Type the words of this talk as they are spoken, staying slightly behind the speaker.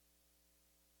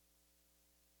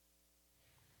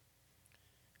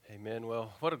Amen.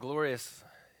 Well, what a glorious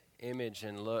image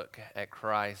and look at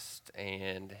Christ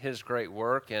and his great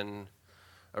work, and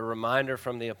a reminder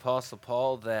from the Apostle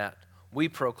Paul that we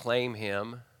proclaim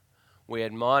him, we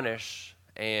admonish,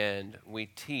 and we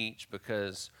teach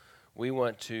because we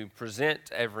want to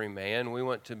present every man. We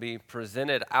want to be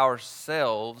presented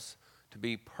ourselves to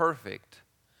be perfect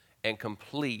and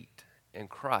complete in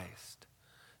Christ.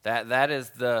 That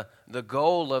is the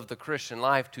goal of the Christian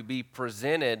life, to be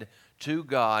presented to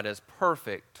God as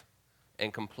perfect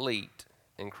and complete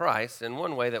in Christ. And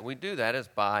one way that we do that is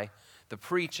by the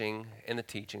preaching and the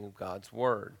teaching of God's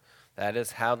Word. That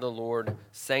is how the Lord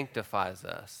sanctifies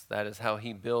us. That is how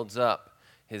He builds up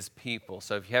His people.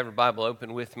 So if you have your Bible,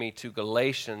 open with me to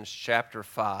Galatians chapter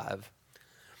 5.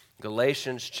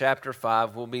 Galatians chapter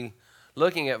 5, we'll be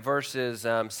looking at verses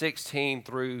 16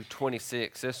 through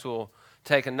 26. This will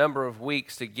take a number of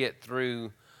weeks to get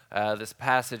through this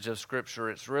passage of Scripture.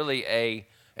 It's really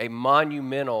a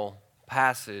monumental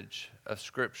passage of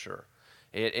Scripture.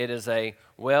 It is a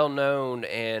well-known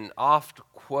and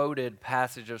oft-quoted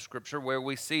passage of Scripture where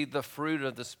we see the fruit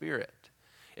of the Spirit.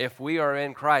 If we are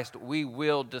in Christ, we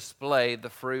will display the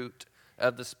fruit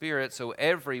of the Spirit, so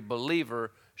every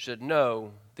believer should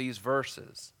know these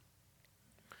verses.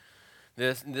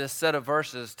 This set of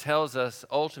verses tells us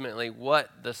ultimately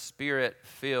what the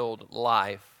Spirit-filled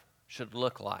life should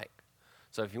look like.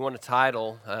 So if you want a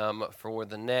title for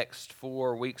the next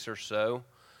 4 weeks or so,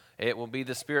 it will be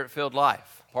The Spirit-Filled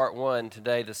Life. Part 1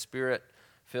 today, The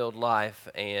Spirit-Filled Life.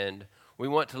 And we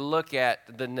want to look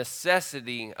at the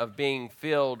necessity of being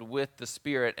filled with the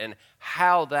Spirit and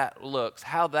how that looks,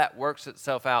 how that works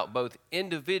itself out both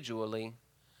individually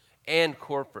and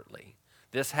corporately.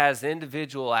 This has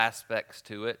individual aspects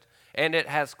to it, and it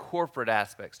has corporate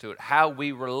aspects to it, how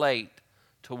we relate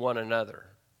to one another.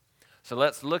 So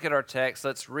let's look at our text.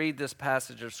 Let's read this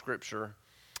passage of Scripture,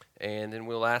 and then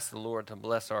we'll ask the Lord to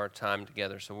bless our time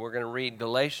together. So we're going to read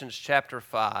Galatians chapter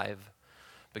 5,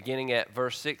 beginning at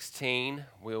verse 16.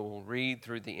 We'll read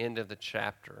through the end of the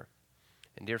chapter.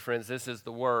 And dear friends, this is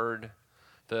the word,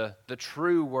 the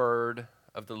true word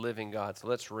of the living God. So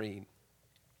let's read.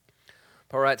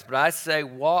 Paul writes, "But I say,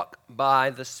 walk by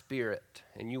the Spirit,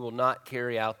 and you will not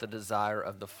carry out the desire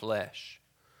of the flesh.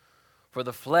 For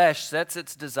the flesh sets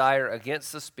its desire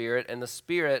against the Spirit, and the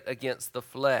Spirit against the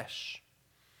flesh.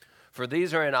 For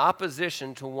these are in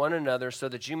opposition to one another, so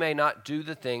that you may not do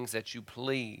the things that you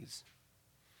please.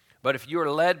 But if you are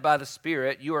led by the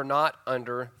Spirit, you are not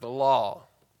under the law.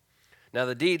 Now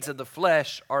the deeds of the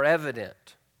flesh are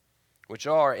evident, which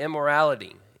are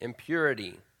immorality,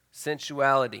 impurity,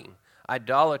 sensuality,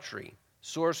 idolatry,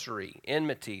 sorcery,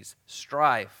 enmities,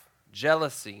 strife,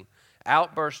 jealousy,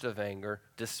 outburst of anger,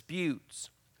 disputes,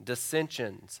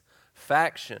 dissensions,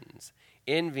 factions,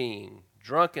 envying,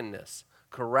 drunkenness,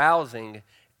 carousing,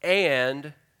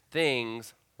 and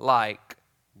things like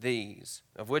these,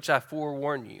 of which I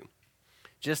forewarn you,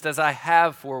 just as I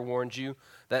have forewarned you,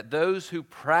 that those who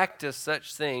practice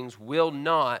such things will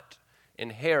not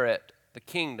inherit the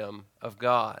kingdom of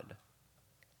God.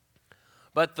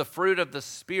 But the fruit of the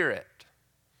Spirit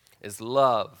is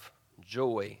love,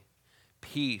 joy,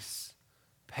 peace,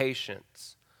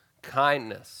 patience,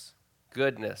 kindness,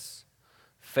 goodness,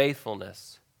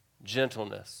 faithfulness,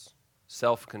 gentleness,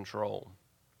 self-control.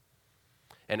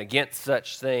 And against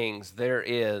such things there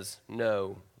is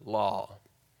no law.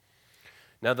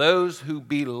 Now those who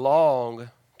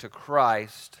belong to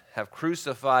Christ have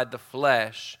crucified the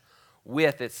flesh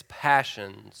with its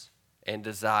passions and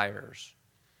desires.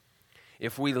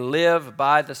 If we live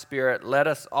by the Spirit, let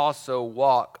us also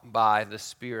walk by the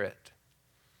Spirit.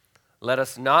 Let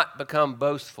us not become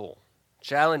boastful,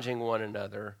 challenging one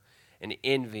another, and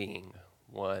envying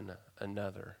one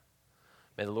another."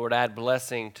 May the Lord add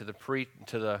blessing to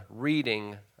the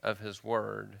reading of His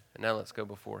Word. And now let's go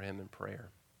before Him in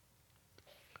prayer.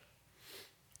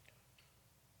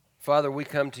 Father, we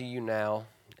come to you now,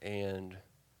 and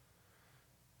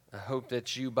I hope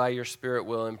that you, by your Spirit,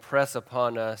 will impress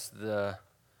upon us the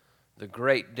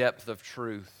great depth of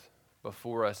truth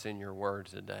before us in your word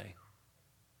today.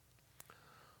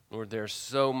 Lord, there's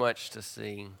so much to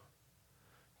see.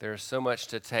 There's so much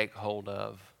to take hold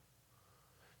of.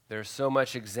 There's so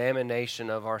much examination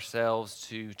of ourselves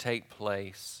to take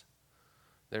place.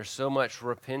 There's so much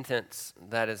repentance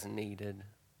that is needed.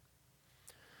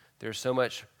 There's so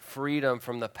much freedom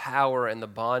from the power and the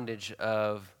bondage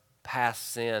of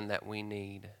past sin that we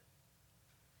need.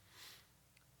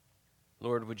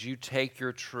 Lord, would you take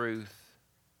your truth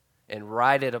and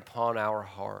write it upon our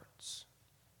hearts?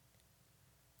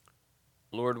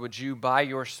 Lord, would you, by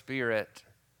your Spirit,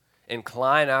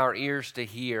 incline our ears to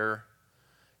hear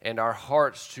and our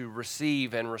hearts to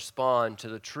receive and respond to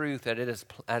the truth that it is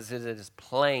as it is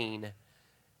plain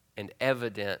and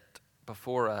evident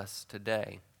before us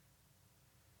today.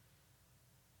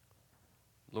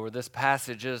 Lord, this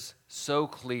passage is so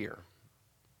clear.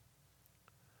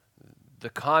 The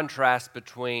contrast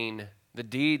between the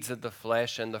deeds of the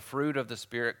flesh and the fruit of the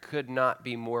Spirit could not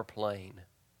be more plain.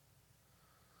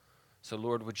 So,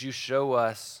 Lord, would you show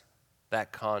us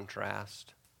that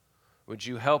contrast? Would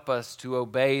you help us to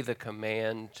obey the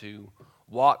command to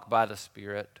walk by the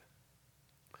Spirit?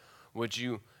 Would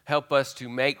you help us to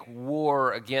make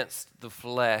war against the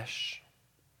flesh?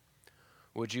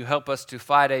 Would you help us to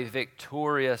fight a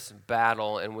victorious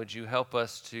battle? And would you help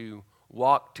us to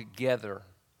walk together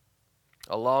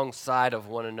alongside of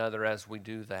one another as we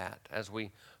do that, as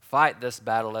we fight this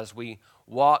battle, as we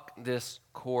walk this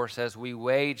course, as we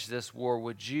wage this war?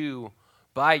 Would you,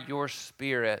 by your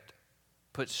Spirit,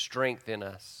 put strength in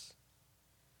us?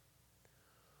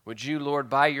 Would you, Lord,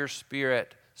 by your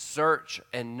Spirit, search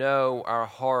and know our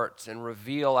hearts and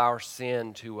reveal our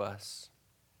sin to us?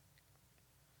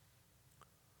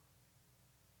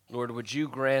 Lord, would you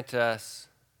grant us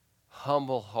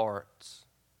humble hearts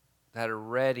that are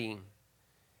ready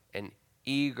and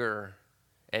eager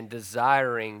and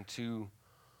desiring to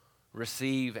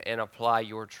receive and apply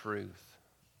your truth?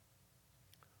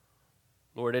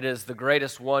 Lord, it is the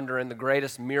greatest wonder and the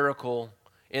greatest miracle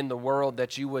in the world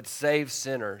that you would save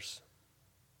sinners,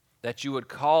 that you would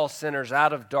call sinners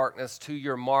out of darkness to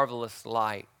your marvelous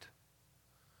light.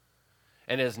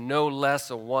 And it is no less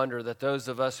a wonder that those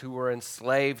of us who were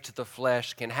enslaved to the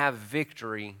flesh can have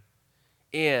victory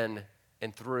in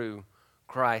and through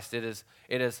Christ. It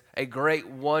is a great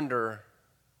wonder,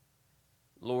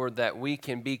 Lord, that we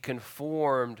can be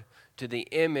conformed to the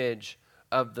image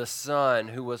of the Son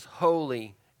who was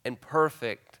holy and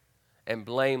perfect and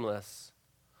blameless.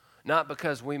 Not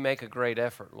because we make a great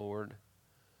effort, Lord.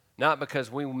 Not because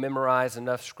we memorize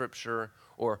enough Scripture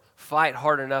or fight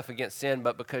hard enough against sin,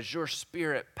 but because your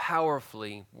Spirit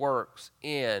powerfully works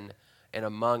in and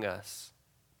among us.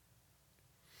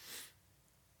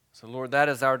 So, Lord, that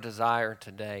is our desire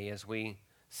today as we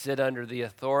sit under the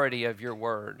authority of your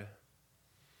word.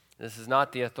 This is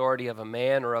not the authority of a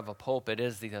man or of a pulpit. It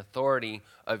is the authority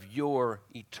of your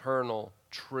eternal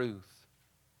truth.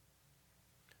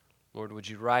 Lord, would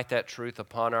you write that truth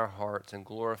upon our hearts and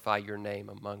glorify your name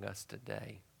among us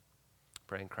today?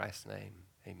 Pray in Christ's name.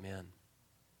 Amen.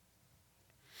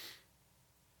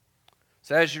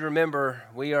 So as you remember,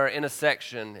 we are in a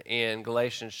section in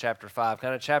Galatians chapter 5,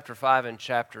 kind of chapter 5 and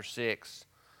chapter 6.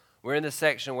 We're in the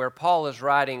section where Paul is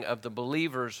writing of the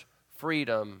believer's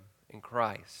freedom in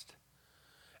Christ.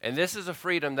 And this is a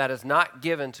freedom that is not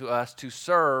given to us to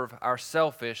serve our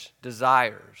selfish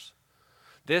desires.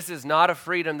 This is not a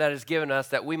freedom that is given us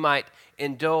that we might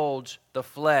indulge the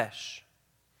flesh.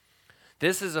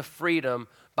 This is a freedom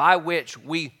by which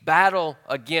we battle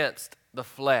against the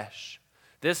flesh.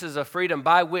 This is a freedom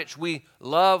by which we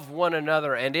love one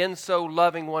another, and in so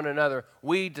loving one another,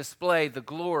 we display the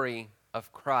glory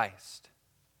of Christ.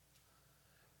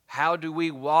 How do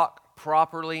we walk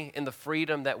properly in the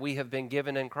freedom that we have been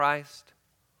given in Christ?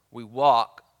 We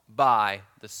walk by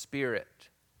the Spirit.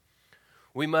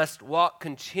 We must walk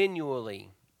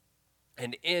continually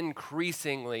and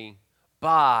increasingly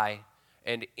by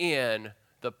and in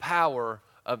the power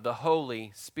of the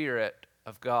Holy Spirit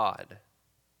of God.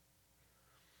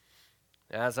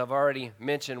 As I've already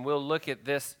mentioned, we'll look at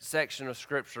this section of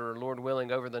Scripture, Lord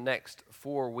willing, over the next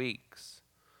 4 weeks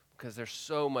because there's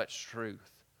so much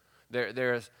truth.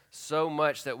 There's so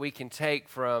much that we can take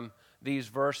from these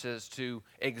verses to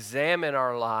examine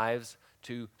our lives,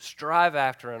 to strive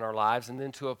after in our lives, and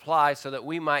then to apply so that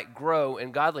we might grow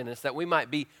in godliness, that we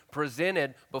might be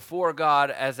presented before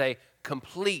God as a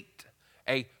complete,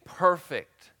 a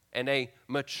perfect, and a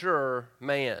mature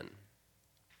man.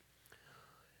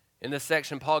 In this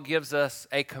section, Paul gives us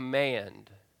a command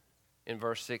in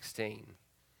verse 16.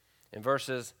 In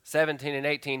verses 17 and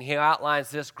 18, he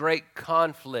outlines this great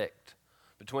conflict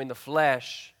between the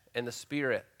flesh and the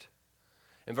Spirit.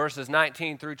 In verses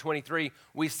 19 through 23,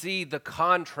 we see the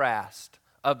contrast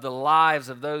of the lives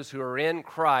of those who are in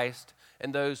Christ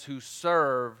and those who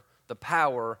serve the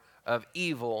power of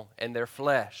evil and their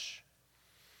flesh.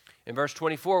 In verse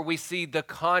 24, we see the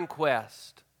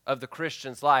conquest of the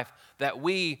Christian's life, that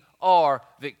we are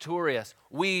victorious.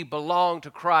 We belong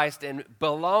to Christ, and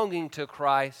belonging to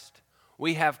Christ,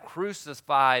 we have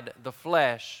crucified the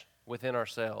flesh within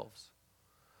ourselves.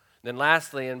 Then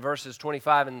lastly, in verses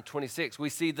 25 and 26, we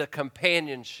see the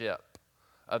companionship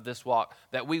of this walk,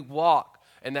 that we walk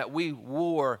and that we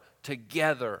war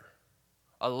together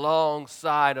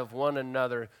alongside of one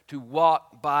another, to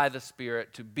walk by the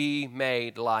Spirit, to be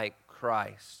made like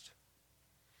Christ.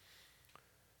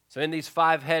 So in these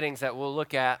 5 headings that we'll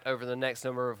look at over the next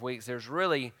number of weeks, there's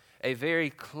really a very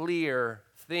clear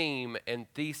theme and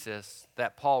thesis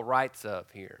that Paul writes of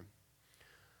here.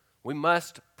 We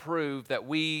must prove that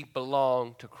we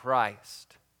belong to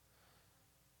Christ.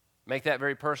 Make that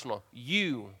very personal.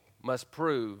 You must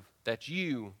prove that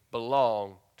you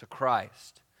belong to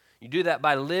Christ. You do that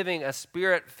by living a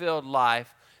Spirit-filled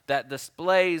life that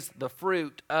displays the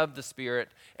fruit of the Spirit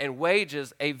and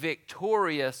wages a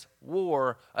victorious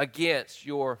war against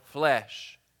your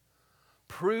flesh.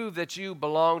 Prove that you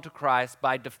belong to Christ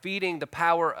by defeating the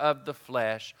power of the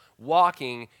flesh,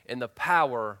 walking in the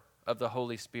power of the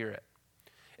Holy Spirit.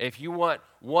 If you want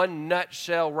one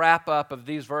nutshell wrap-up of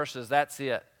these verses, that's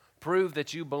it. Prove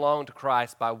that you belong to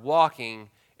Christ by walking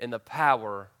in the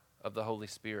power of the Holy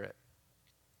Spirit.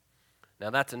 Now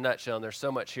that's a nutshell, and there's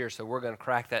so much here, so we're going to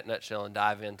crack that nutshell and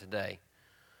dive in today.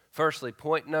 Firstly,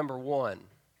 point number 1,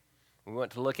 we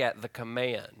want to look at the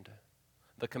command.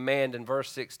 The command in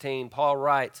verse 16, Paul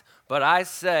writes, "But I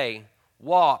say,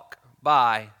 walk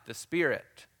by the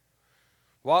Spirit.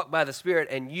 Walk by the Spirit,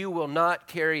 and you will not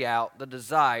carry out the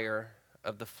desire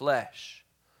of the flesh."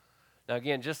 Now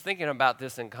again, just thinking about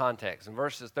this in context, in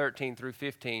verses 13 through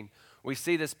 15, we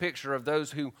see this picture of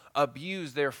those who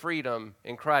abuse their freedom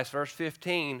in Christ. Verse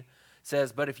 15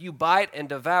 says, "But if you bite and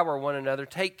devour one another,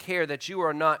 take care that you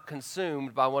are not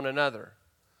consumed by one another."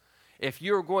 If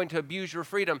you're going to abuse your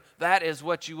freedom, that is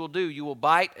what you will do. You will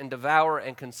bite and devour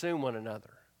and consume one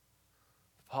another.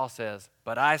 Paul says,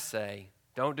 but I say,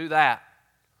 don't do that.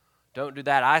 Don't do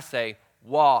that. I say,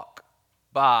 walk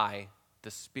by the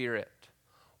Spirit.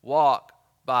 Walk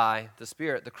by the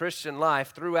Spirit. The Christian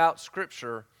life throughout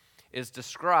Scripture is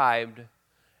described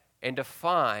and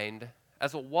defined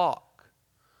as a walk.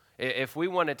 If we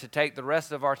wanted to take the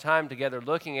rest of our time together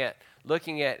looking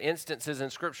at instances in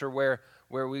Scripture where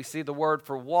we see the word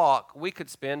for walk, we could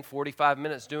spend 45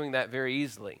 minutes doing that very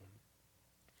easily.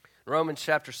 Romans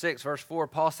chapter 6, verse 4,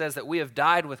 Paul says that we have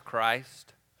died with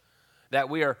Christ, that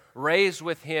we are raised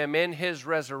with Him in His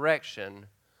resurrection,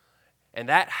 and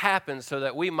that happens so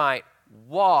that we might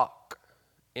walk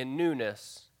in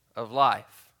newness of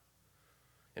life.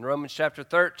 In Romans chapter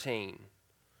 13,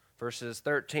 verses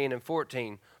 13 and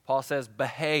 14, Paul says,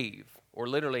 behave, or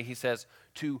literally he says,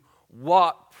 to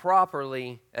walk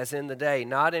properly as in the day,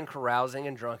 not in carousing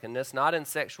and drunkenness, not in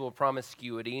sexual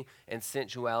promiscuity and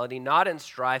sensuality, not in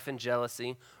strife and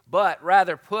jealousy, but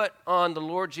rather put on the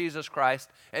Lord Jesus Christ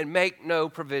and make no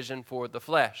provision for the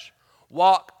flesh.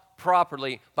 Walk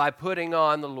properly by putting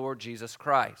on the Lord Jesus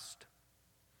Christ.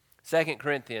 2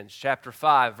 Corinthians chapter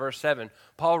 5, verse 7,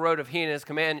 Paul wrote of he and his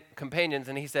companions,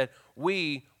 and he said,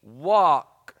 we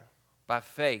walk by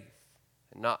faith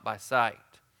and not by sight.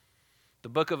 The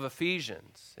book of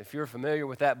Ephesians, if you're familiar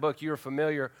with that book, you're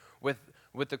familiar with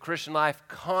the Christian life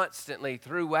constantly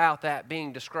throughout that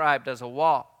being described as a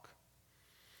walk.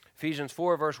 Ephesians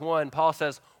 4, verse 1, Paul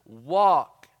says,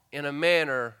 walk in a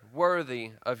manner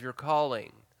worthy of your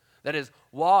calling. That is,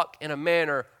 walk in a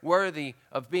manner worthy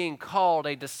of being called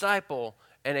a disciple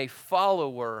and a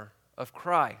follower of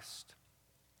Christ.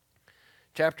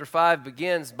 Chapter 5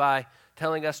 begins by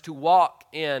telling us to walk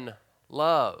in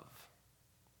love.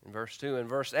 In verse 2 and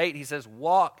verse 8, he says,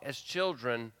 walk as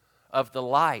children of the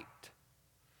light.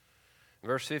 In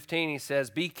verse 15, he says,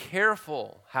 be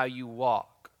careful how you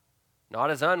walk,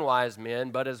 not as unwise men,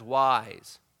 but as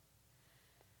wise.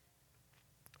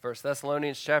 1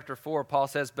 Thessalonians chapter 4, Paul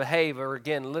says, behave, or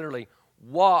again, literally,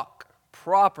 walk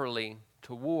properly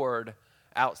toward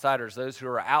outsiders, those who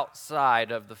are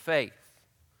outside of the faith.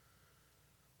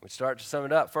 We start to sum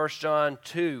it up. 1 John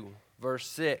 2, verse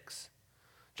 6.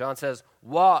 John says,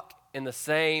 walk in the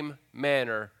same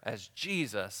manner as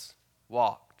Jesus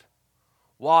walked.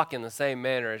 Walk in the same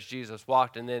manner as Jesus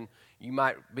walked. And then you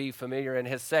might be familiar in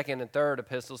his second and third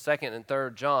epistles, 2nd and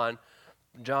 3rd John.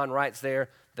 John writes there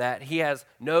that he has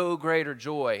no greater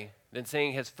joy than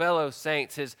seeing his fellow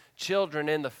saints, his children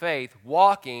in the faith,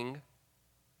 walking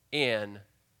in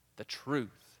the truth.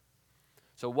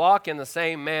 So walk in the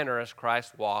same manner as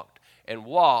Christ walked, and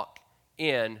walk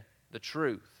in the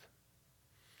truth.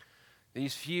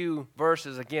 These few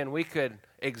verses, again, we could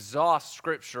exhaust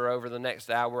Scripture over the next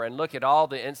hour and look at all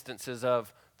the instances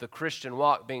of the Christian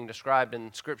walk being described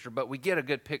in Scripture, but we get a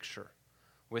good picture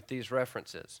with these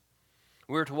references.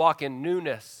 We're to walk in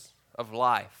newness of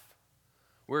life.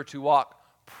 We're to walk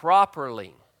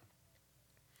properly.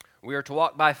 We are to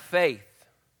walk by faith.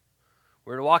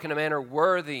 We're to walk in a manner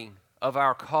worthy of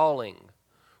our calling.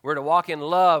 We're to walk in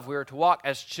love. We're to walk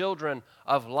as children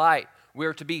of light.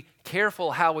 We're to be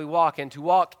careful how we walk and to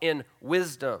walk in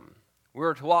wisdom.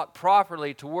 We're to walk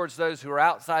properly towards those who are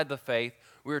outside the faith.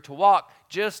 We're to walk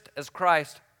just as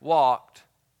Christ walked.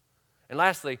 And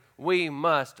lastly, we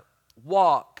must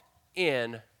walk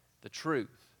in the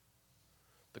truth.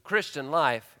 The Christian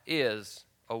life is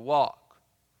a walk.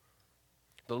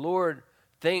 The Lord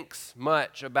thinks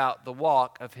much about the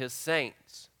walk of His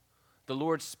saints. The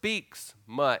Lord speaks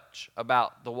much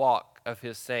about the walk of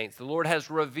His saints. The Lord has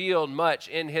revealed much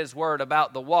in His Word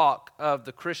about the walk of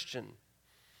the Christian.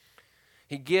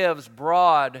 He gives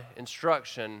broad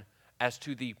instruction as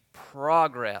to the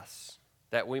progress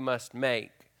that we must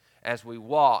make as we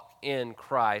walk in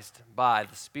Christ by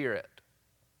the Spirit.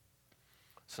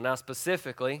 So now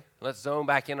specifically, let's zone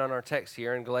back in on our text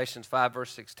here in Galatians 5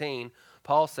 verse 16.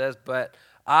 Paul says, "But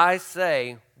I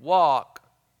say, walk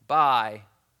by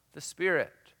the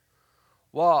Spirit."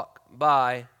 Walk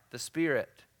by the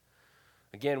Spirit.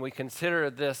 Again, we consider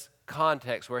this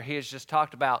context where he has just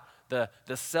talked about the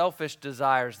selfish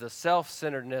desires, the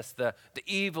self-centeredness, the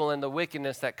evil and the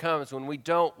wickedness that comes when we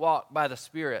don't walk by the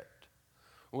Spirit.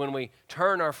 When we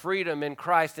turn our freedom in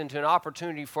Christ into an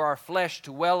opportunity for our flesh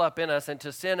to well up in us and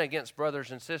to sin against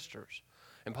brothers and sisters.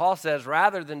 And Paul says,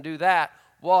 rather than do that,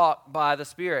 walk by the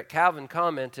Spirit. Calvin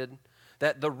commented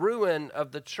that the ruin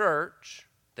of the church,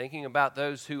 thinking about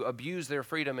those who abuse their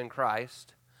freedom in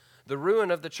Christ, the ruin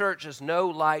of the church is no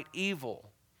light evil.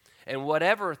 And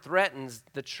whatever threatens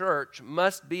the church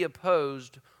must be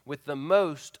opposed with the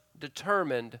most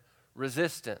determined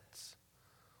resistance.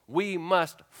 We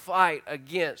must fight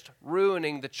against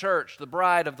ruining the church, the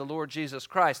bride of the Lord Jesus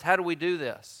Christ. How do we do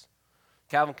this?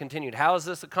 Calvin continued, how is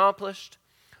this accomplished?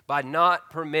 By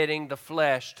not permitting the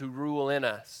flesh to rule in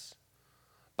us,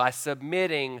 by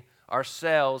submitting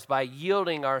ourselves, by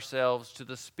yielding ourselves to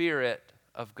the Spirit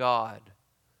of God.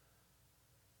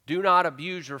 Do not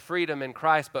abuse your freedom in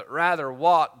Christ, but rather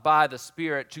walk by the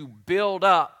Spirit to build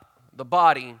up the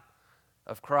body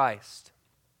of Christ.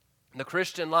 The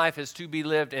Christian life is to be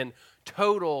lived in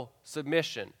total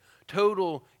submission,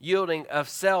 total yielding of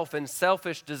self and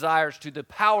selfish desires to the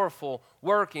powerful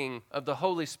working of the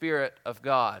Holy Spirit of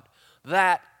God.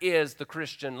 That is the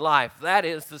Christian life. That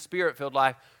is the Spirit-filled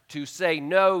life, to say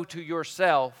no to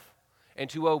yourself and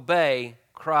to obey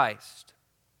Christ.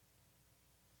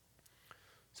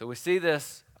 So we see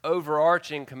this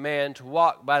overarching command to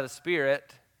walk by the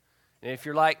Spirit. And if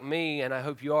you're like me, and I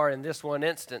hope you are in this one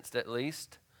instance at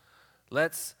least,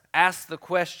 let's ask the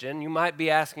question. You might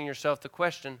be asking yourself the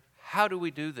question, how do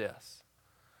we do this?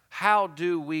 How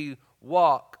do we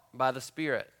walk by the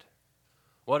Spirit?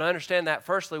 Well, to understand that,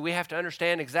 firstly, we have to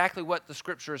understand exactly what the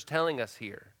Scripture is telling us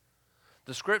here.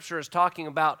 The Scripture is talking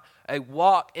about a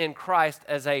walk in Christ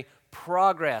as a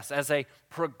progress, as a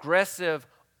progressive,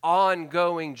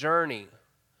 ongoing journey.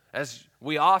 As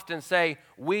we often say,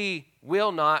 we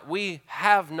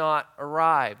have not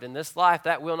arrived. In this life,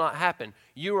 that will not happen.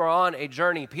 You are on a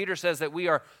journey. Peter says that we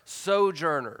are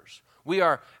sojourners. We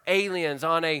are aliens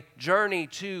on a journey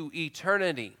to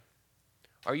eternity.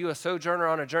 Are you a sojourner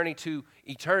on a journey to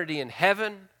eternity in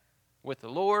heaven with the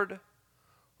Lord?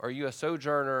 Or are you a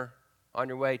sojourner on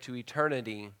your way to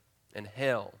eternity in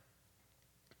hell?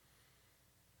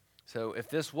 So if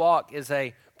this walk is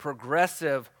a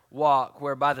progressive walk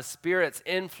whereby the Spirit's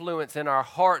influence in our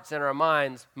hearts and our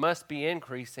minds must be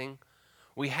increasing,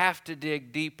 we have to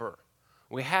dig deeper.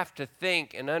 We have to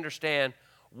think and understand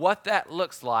what that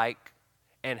looks like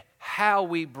and how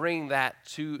we bring that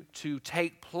to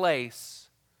take place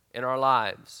in our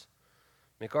lives.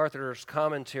 MacArthur's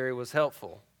commentary was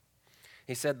helpful.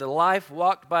 He said, the life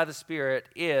walked by the Spirit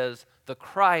is the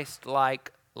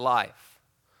Christ-like life.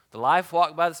 The life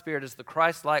walked by the Spirit is the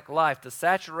Christ-like life, the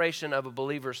saturation of a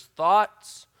believer's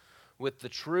thoughts with the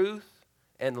truth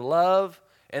and love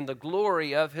and the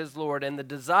glory of his Lord and the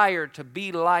desire to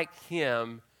be like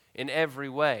Him in every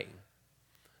way.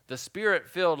 The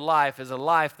Spirit-filled life is a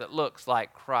life that looks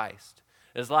like Christ.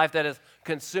 It is a life that is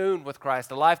consumed with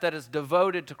Christ, a life that is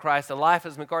devoted to Christ, a life,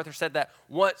 as MacArthur said, that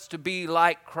wants to be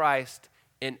like Christ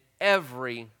in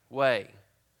every way.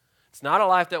 It's not a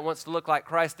life that wants to look like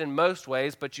Christ in most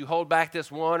ways, but you hold back this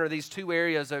one or these two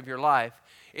areas of your life.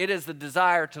 It is the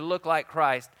desire to look like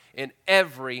Christ in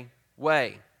every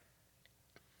way.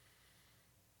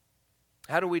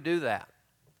 How do we do that?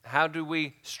 How do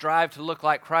we strive to look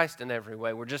like Christ in every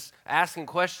way? We're just asking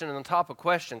question on top of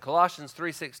question. Colossians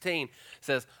 3:16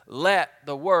 says, let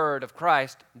the word of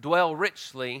Christ dwell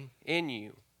richly in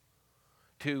you.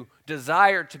 To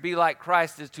desire to be like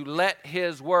Christ is to let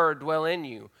His word dwell in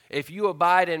you. If you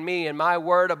abide in me and my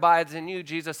word abides in you,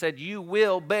 Jesus said, you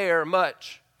will bear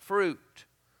much fruit.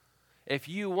 If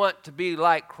you want to be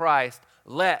like Christ,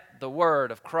 let the word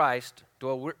of Christ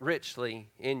dwell richly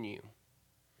in you.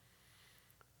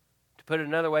 To put it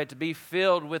another way, to be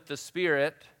filled with the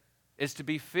Spirit is to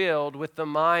be filled with the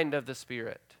mind of the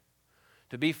Spirit.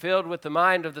 To be filled with the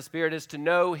mind of the Spirit is to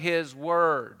know His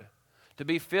Word. To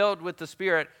be filled with the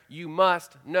Spirit, you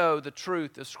must know the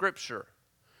truth of Scripture.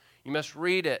 You must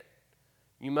read it.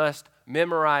 You must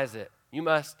memorize it. You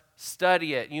must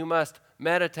study it. You must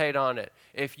meditate on it.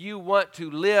 If you want to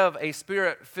live a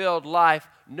Spirit-filled life,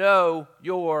 know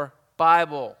your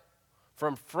Bible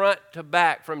from front to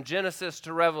back, from Genesis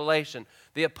to Revelation.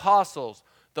 The apostles,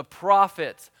 the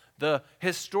prophets, the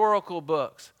historical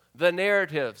books, the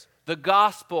narratives, the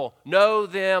gospel. Know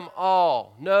them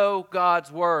all. Know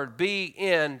God's word. Be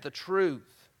in the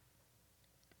truth.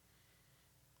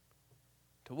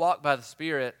 To walk by the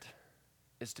Spirit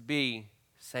is to be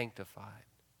sanctified.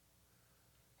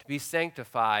 To be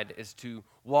sanctified is to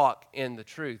walk in the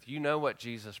truth. You know what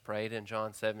Jesus prayed in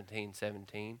John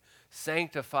 17:17.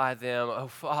 Sanctify them, O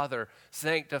Father,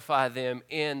 sanctify them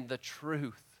in the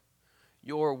truth.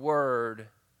 Your word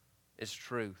is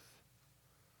truth.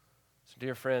 So,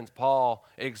 dear friends, Paul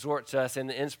exhorts us in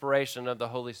the inspiration of the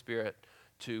Holy Spirit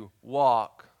to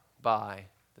walk by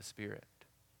the Spirit.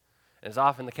 As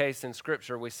often the case in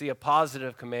Scripture, we see a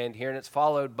positive command here, and it's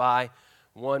followed by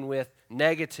one with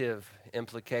negative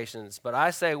implications. But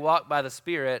I say walk by the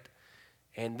Spirit,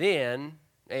 and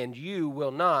you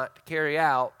will not carry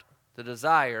out the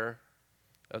desire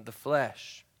of the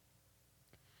flesh.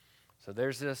 So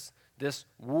there's this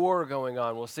war going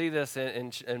on. We'll see this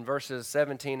in verses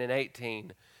 17 and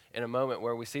 18 in a moment,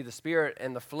 where we see the Spirit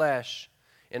and the flesh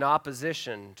in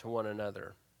opposition to one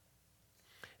another.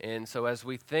 And so as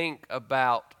we think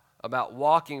about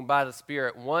walking by the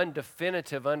Spirit, one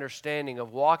definitive understanding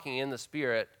of walking in the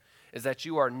Spirit is that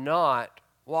you are not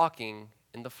walking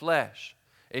in the flesh.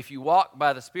 If you walk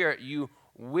by the Spirit, you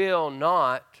will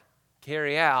not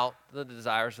carry out the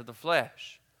desires of the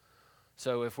flesh.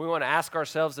 So if we want to ask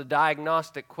ourselves a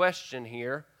diagnostic question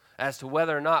here as to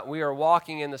whether or not we are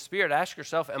walking in the Spirit, ask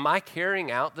yourself, am I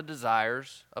carrying out the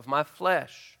desires of my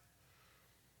flesh?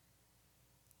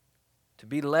 To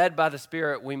be led by the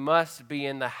Spirit, we must be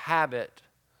in the habit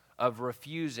of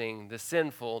refusing the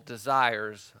sinful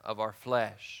desires of our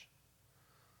flesh.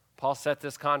 Paul set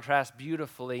this contrast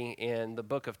beautifully in the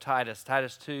book of Titus.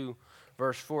 Titus 2,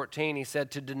 verse 14, he said,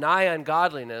 to deny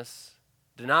ungodliness,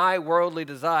 deny worldly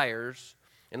desires,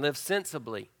 and live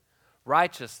sensibly,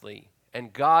 righteously,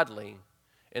 and godly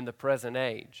in the present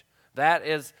age. That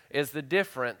is the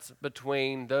difference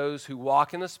between those who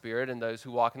walk in the Spirit and those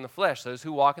who walk in the flesh. Those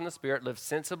who walk in the Spirit live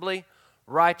sensibly,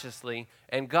 righteously,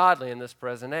 and godly in this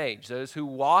present age. Those who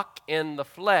walk in the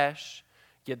flesh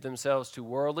give themselves to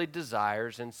worldly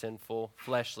desires and sinful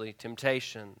fleshly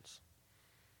temptations.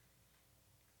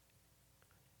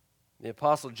 The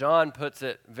Apostle John puts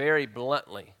it very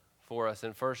bluntly for us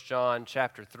in 1 John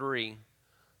chapter 3,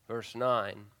 verse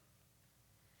 9.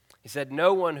 He said,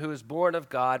 no one who is born of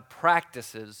God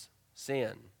practices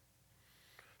sin,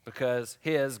 because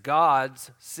God's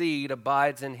seed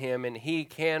abides in him, and he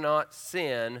cannot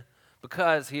sin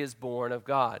because he is born of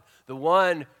God. The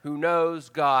one who knows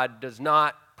God does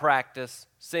not practice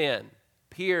sin.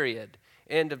 Period.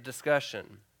 End of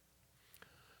discussion.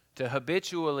 To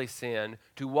habitually sin,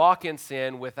 to walk in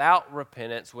sin without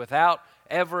repentance, without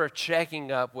ever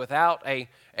checking up, without a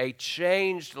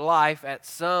changed life at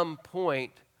some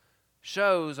point,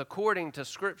 shows according to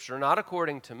Scripture, not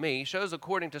according to me, shows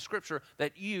according to Scripture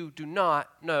that you do not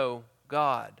know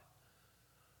God.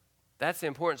 That's the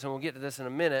importance, and we'll get to this in a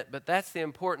minute, but that's the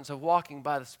importance of walking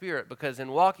by the Spirit, because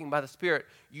in walking by the Spirit,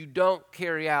 you don't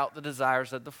carry out the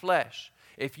desires of the flesh.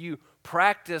 If you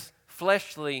practice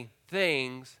fleshly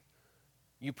things,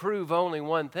 you prove only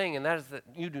one thing, and that is that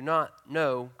you do not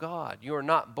know God. You are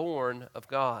not born of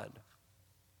God.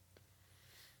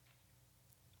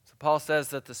 So Paul says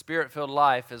that the Spirit-filled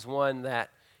life is one that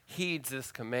heeds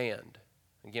this command.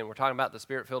 Again, we're talking about the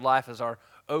Spirit-filled life as our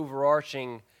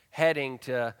overarching heading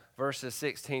to verses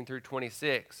 16 through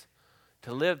 26.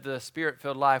 To live the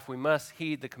Spirit-filled life, we must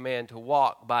heed the command to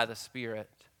walk by the Spirit.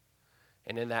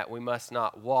 And in that, we must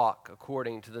not walk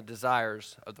according to the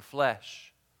desires of the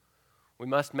flesh. We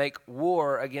must make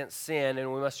war against sin,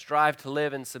 and we must strive to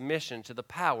live in submission to the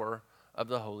power of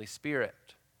the Holy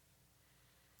Spirit.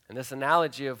 And this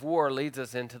analogy of war leads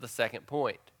us into the second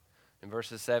point. In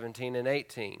verses 17 and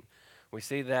 18, we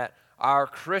see that our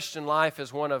Christian life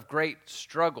is one of great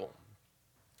struggle.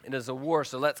 It is a war.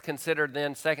 So let's consider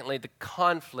then, secondly, the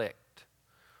conflict.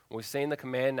 We've seen the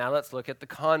command. Now let's look at the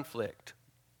conflict.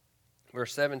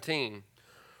 Verse 17.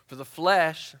 For the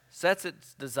flesh sets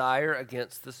its desire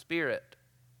against the Spirit,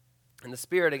 and the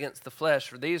Spirit against the flesh,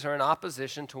 for these are in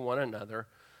opposition to one another,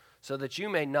 so that you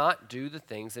may not do the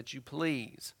things that you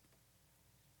please.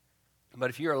 But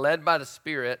if you are led by the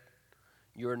Spirit,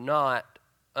 you are not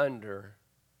under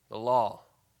the law.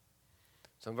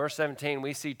 So in verse 17,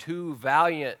 we see two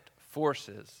valiant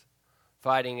forces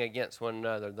fighting against one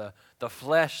another. The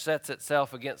flesh sets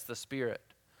itself against the Spirit.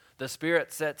 The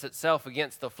Spirit sets itself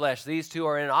against the flesh. These two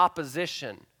are in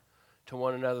opposition to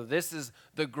one another. This is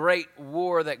the great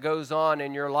war that goes on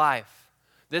in your life.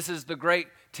 This is the great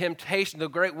temptation, the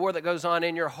great war that goes on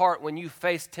in your heart when you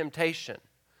face temptation.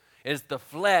 It is the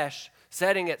flesh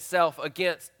setting itself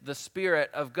against the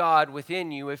Spirit of God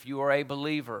within you if you are a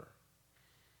believer.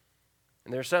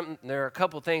 And there are a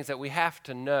couple things that we have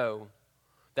to know,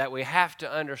 that we have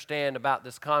to understand about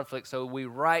this conflict so we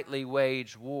rightly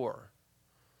wage war.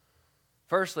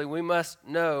 Firstly, we must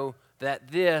know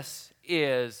that this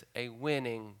is a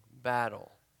winning battle.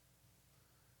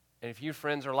 And if you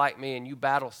friends are like me and you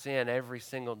battle sin every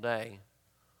single day,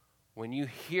 when you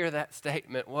hear that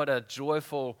statement, what a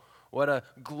joyful, what a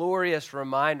glorious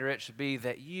reminder it should be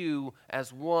that you,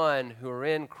 as one who are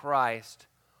in Christ,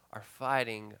 are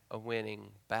fighting a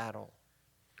winning battle.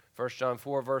 1 John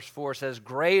 4 verse 4 says,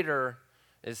 "Greater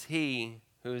is he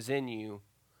who is in you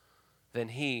than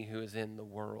he who is in the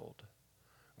world."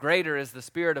 Greater is the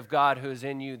Spirit of God who is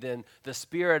in you than the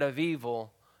spirit of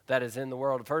evil that is in the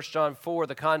world. 1 John 4,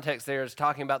 the context there is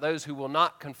talking about those who will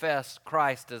not confess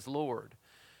Christ as Lord.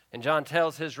 And John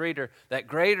tells his reader that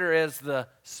greater is the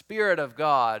Spirit of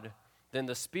God than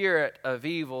the spirit of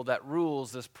evil that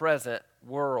rules this present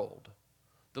world.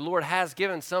 The Lord has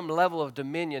given some level of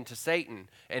dominion to Satan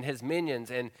and his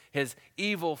minions and his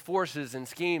evil forces and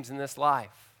schemes in this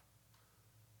life.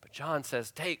 But John says,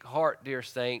 take heart, dear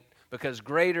saint, because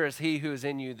greater is he who is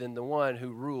in you than the one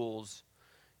who rules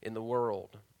in the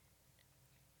world.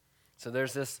 So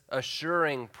there's this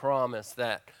assuring promise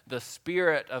that the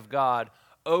Spirit of God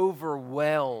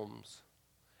overwhelms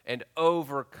and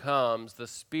overcomes the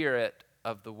spirit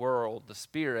of the world, the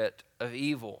spirit of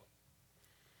evil.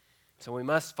 So we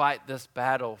must fight this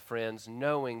battle, friends,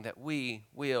 knowing that we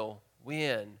will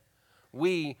win.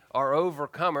 We are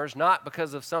overcomers, not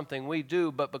because of something we do,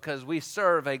 but because we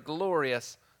serve a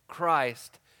glorious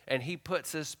Christ, and he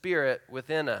puts his Spirit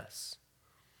within us.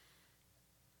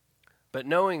 But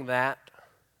knowing that,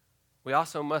 we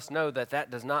also must know that that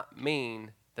does not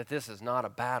mean that this is not a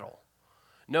battle.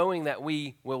 Knowing that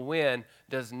we will win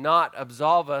does not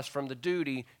absolve us from the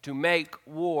duty to make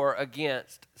war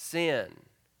against sin.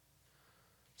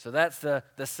 So that's the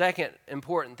second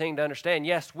important thing to understand.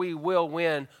 Yes, we will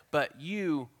win, but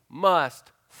you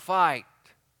must fight.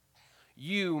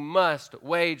 You must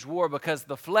wage war because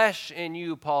the flesh in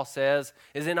you, Paul says,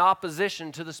 is in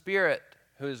opposition to the Spirit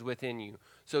who is within you.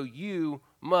 So you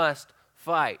must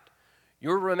fight.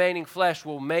 Your remaining flesh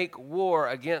will make war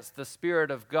against the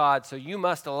Spirit of God, so you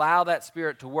must allow that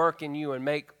Spirit to work in you and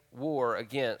make war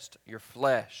against your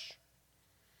flesh.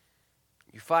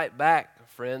 You fight back,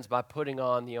 friends, by putting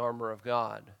on the armor of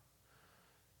God,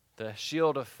 the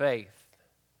shield of faith,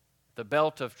 the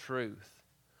belt of truth,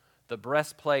 the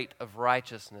breastplate of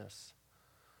righteousness,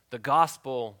 the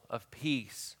gospel of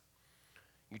peace.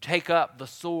 You take up the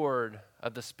sword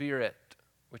of the Spirit,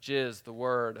 which is the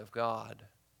Word of God.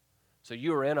 So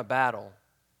you are in a battle.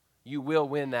 You will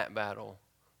win that battle,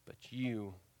 but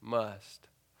you must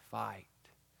fight.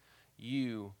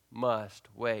 You must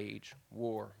wage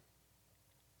war.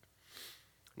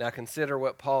 Now consider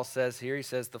what Paul says here. He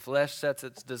says the flesh sets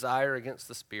its desire against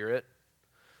the Spirit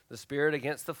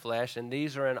against the flesh, and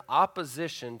these are in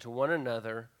opposition to one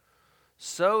another,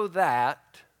 so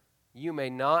that you may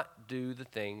not do the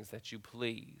things that you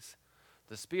please.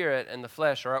 The Spirit and the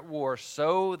flesh are at war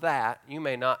so that you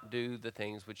may not do the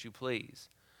things which you please.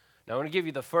 Now I want to give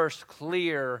you the first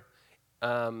clear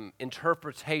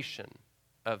interpretation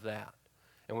of that.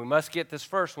 And we must get this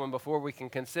first one before we can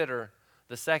consider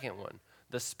the second one.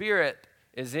 The Spirit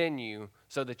is in you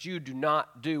so that you do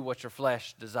not do what your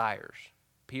flesh desires.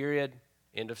 Period.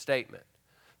 End of statement.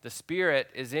 The Spirit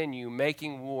is in you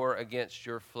making war against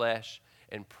your flesh,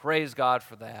 and praise God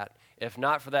for that. If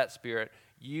not for that Spirit,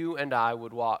 you and I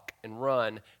would walk and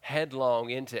run headlong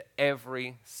into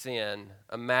every sin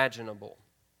imaginable.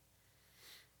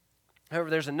 However,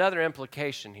 there's another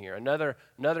implication here, another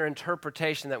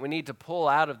interpretation that we need to pull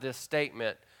out of this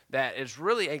statement that is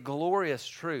really a glorious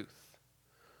truth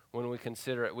when we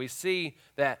consider it. We see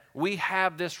that we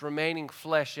have this remaining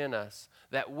flesh in us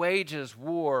that wages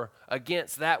war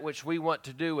against that which we want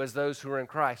to do as those who are in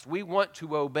Christ. We want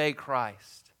to obey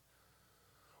Christ.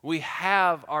 We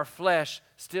have our flesh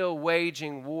still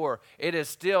waging war. It is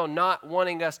still not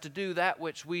wanting us to do that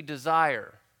which we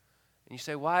desire. And you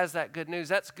say, why is that good news?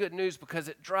 That's good news because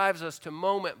it drives us to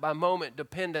moment by moment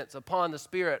dependence upon the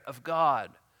Spirit of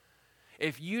God.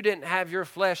 If you didn't have your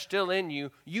flesh still in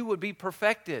you, you would be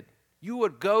perfected. You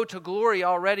would go to glory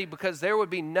already because there would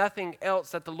be nothing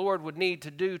else that the Lord would need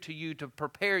to do to you to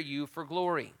prepare you for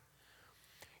glory.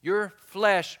 Your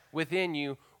flesh within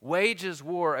you wages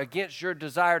war against your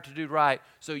desire to do right,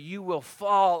 so you will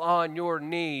fall on your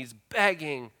knees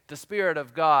begging the Spirit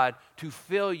of God to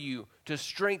fill you, to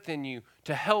strengthen you,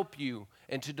 to help you,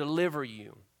 and to deliver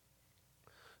you.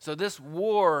 So this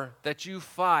war that you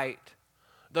fight,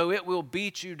 though it will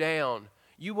beat you down,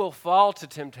 you will fall to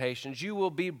temptations, you will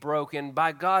be broken.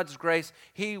 By God's grace,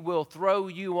 He will throw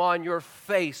you on your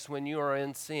face when you are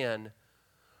in sin.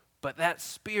 But that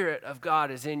Spirit of God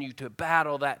is in you to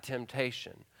battle that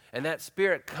temptation. And that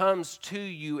Spirit comes to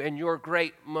you in your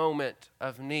great moment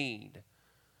of need.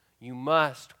 You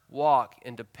must walk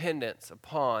in dependence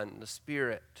upon the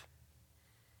Spirit.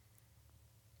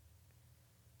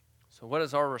 So what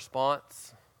is our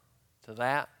response to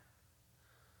that?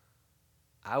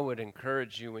 I would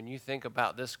encourage you, when you think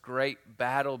about this great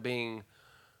battle being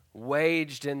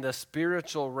waged in the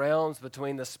spiritual realms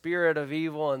between the spirit of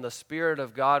evil and the Spirit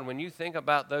of God, when you think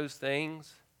about those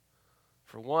things,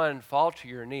 for one, fall to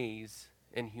your knees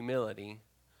in humility,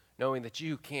 knowing that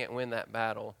you can't win that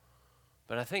battle.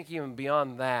 But I think even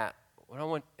beyond that, what I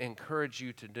want to encourage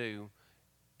you to do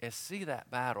is see that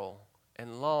battle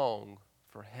and long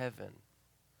for heaven.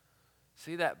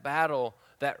 See that battle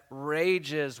that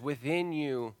rages within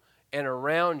you and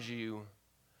around you,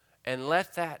 and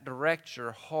let that direct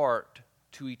your heart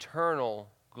to eternal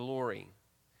glory,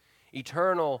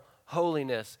 eternal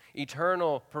holiness,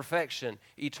 eternal perfection,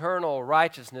 eternal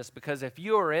righteousness. Because if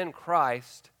you are in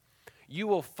Christ, you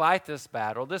will fight this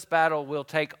battle. This battle will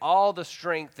take all the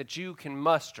strength that you can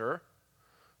muster.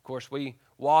 Of course, we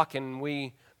walk and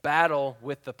we battle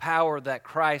with the power that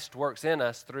Christ works in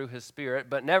us through His Spirit,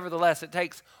 but nevertheless, it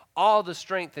takes all the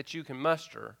strength that you can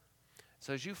muster.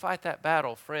 So as you fight that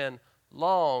battle, friend,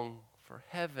 long for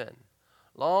heaven.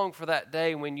 Long for that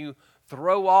day when you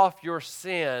throw off your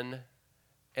sin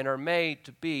and are made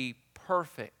to be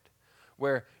perfect,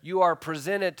 where you are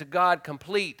presented to God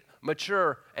complete,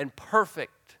 mature, and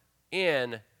perfect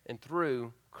in and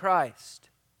through Christ.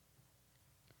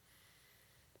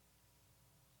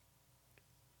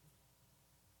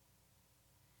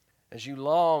 As you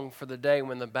long for the day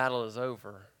when the battle is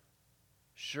over,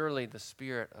 surely the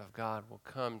Spirit of God will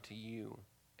come to you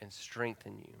and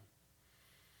strengthen you.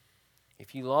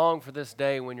 If you long for this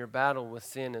day when your battle with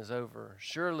sin is over,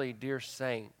 surely, dear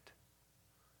saint,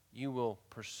 you will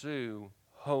pursue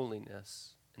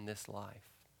holiness in this life.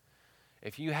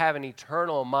 If you have an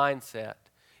eternal mindset,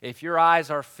 if your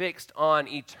eyes are fixed on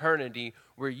eternity,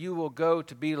 where you will go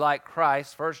to be like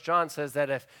Christ, 1 John says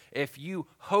that if you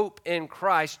hope in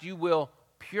Christ, you will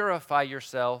purify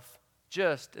yourself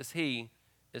just as He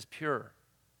is pure.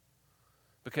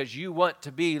 Because you want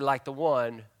to be like the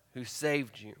one who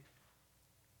saved you.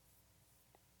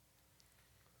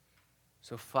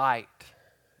 So fight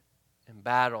and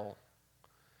battle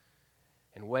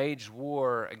and wage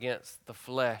war against the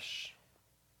flesh.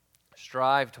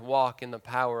 Strive to walk in the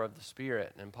power of the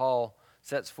Spirit. And Paul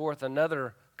sets forth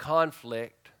another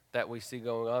conflict that we see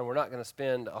going on. We're not going to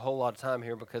spend a whole lot of time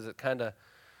here because it kind of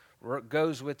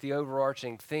goes with the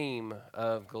overarching theme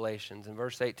of Galatians. In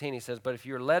verse 18 he says, "But if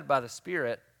you're led by the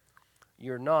Spirit,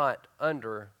 you're not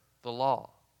under the law."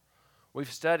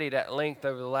 We've studied at length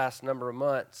over the last number of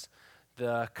months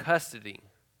the custody,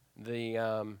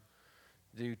 the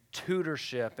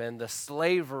tutorship, and the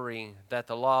slavery that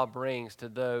the law brings to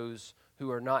those who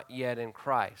are not yet in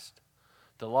Christ.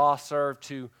 The law served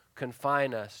to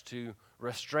confine us, to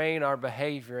restrain our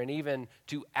behavior, and even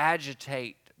to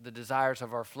agitate the desires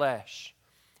of our flesh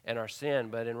and our sin.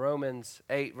 But in Romans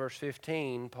 8, verse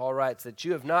 15, Paul writes that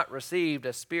you have not received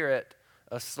a spirit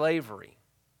of slavery,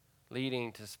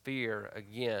 leading to fear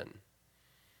again,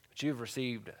 but you've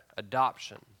received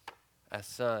adoption as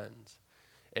sons.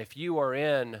 If you are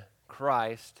in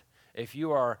Christ, if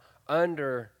you are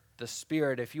under the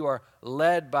Spirit, if you are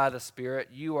led by the Spirit,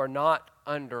 you are not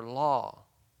under law,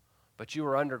 but you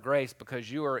are under grace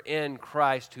because you are in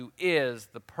Christ, who is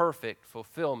the perfect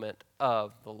fulfillment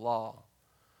of the law.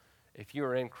 If you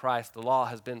are in Christ, the law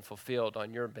has been fulfilled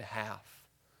on your behalf.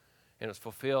 And it was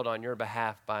fulfilled on your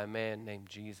behalf by a man named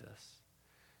Jesus.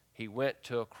 He went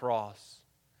to a cross.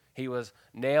 He was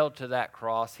nailed to that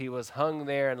cross. He was hung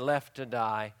there and left to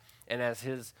die. And as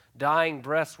his dying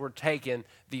breaths were taken,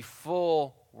 the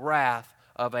full wrath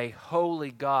of a holy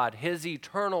God. His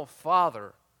eternal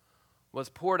Father was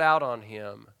poured out on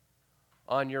him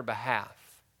on your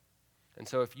behalf. And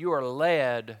so if you are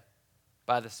led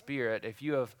by the Spirit, if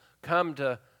you have come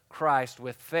to Christ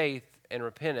with faith and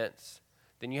repentance,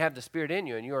 then you have the Spirit in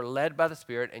you, and you are led by the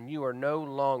Spirit, and you are no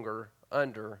longer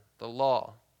under the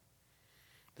law.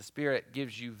 The Spirit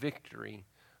gives you victory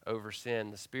over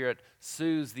sin. The Spirit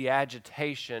soothes the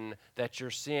agitation that your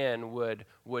sin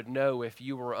would know if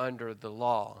you were under the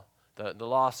law. The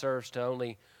law serves to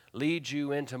only lead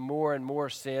you into more and more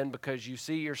sin because you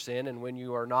see your sin, and when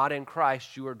you are not in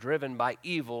Christ, you are driven by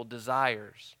evil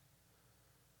desires.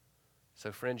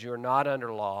 So friends, you are not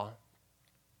under law,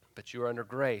 but you are under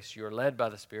grace. You are led by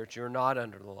the Spirit. You are not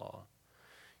under the law.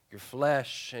 Your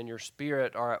flesh and your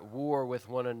spirit are at war with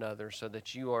one another so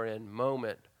that you are in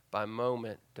moment by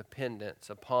moment dependence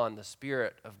upon the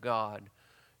Spirit of God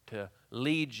to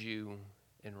lead you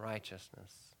in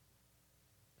righteousness.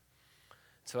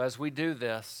 So as we do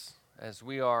this, as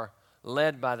we are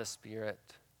led by the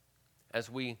Spirit, as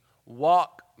we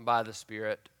walk by the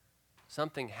Spirit,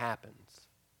 something happens.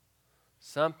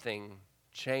 Something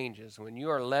changes. When you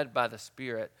are led by the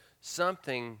Spirit,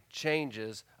 something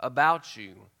changes about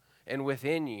you and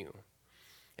within you.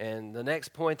 And the next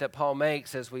point that Paul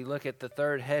makes as we look at the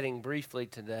third heading briefly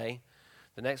today,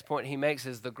 the next point he makes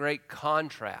is the great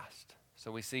contrast.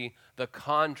 So we see the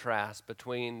contrast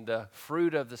between the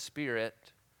fruit of the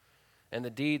Spirit and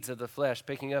the deeds of the flesh.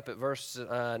 Picking up at verse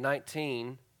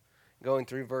 19, going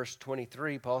through verse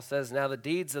 23, Paul says, "Now the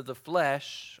deeds of the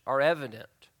flesh are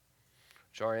evident,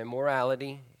 which are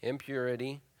immorality,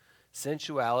 impurity,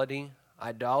 sensuality,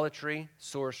 idolatry,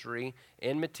 sorcery,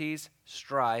 enmities,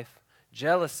 strife,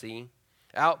 jealousy,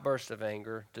 outbursts of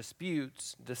anger,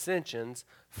 disputes, dissensions,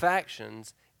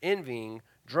 factions, envying,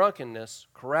 drunkenness,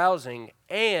 carousing,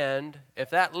 and, if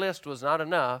that list was not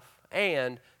enough,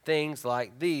 and things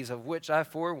like these, of which I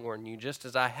forewarn you, just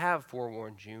as I have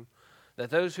forewarned you, that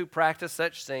those who practice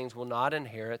such things will not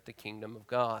inherit the kingdom of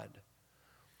God."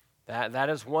 That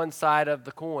is one side of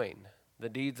the coin, the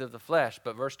deeds of the flesh.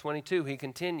 But verse 22, he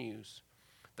continues,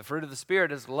 "The fruit of the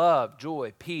Spirit is love,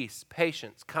 joy, peace,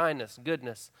 patience, kindness,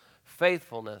 goodness,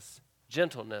 faithfulness,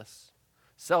 gentleness,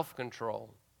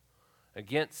 self-control.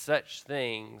 Against such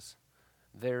things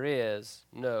there is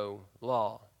no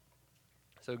law."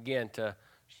 So again, to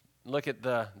look at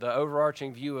the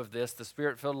overarching view of this, the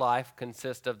Spirit-filled life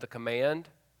consists of the command.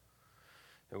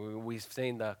 We've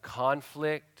seen the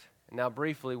conflict. Now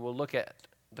briefly, we'll look at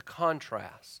the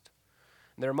contrast.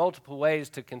 And there are multiple ways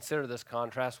to consider this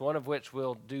contrast, one of which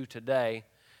we'll do today,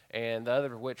 and the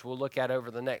other of which we'll look at over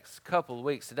the next couple of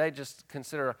weeks. Today, just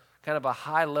consider kind of a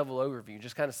high-level overview,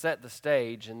 just kind of set the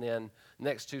stage, and then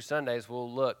next 2 Sundays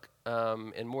we'll look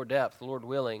in more depth, Lord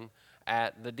willing,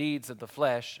 at the deeds of the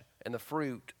flesh and the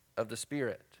fruit of the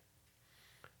Spirit.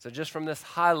 So just from this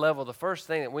high level, the first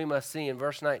thing that we must see in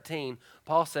verse 19,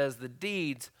 Paul says the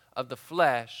deeds of the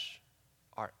flesh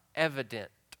are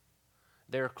evident.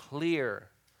 They're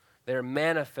clear. They're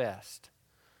manifest.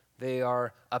 They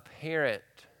are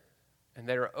apparent. And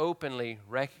they're openly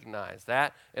recognized.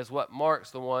 That is what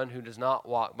marks the one who does not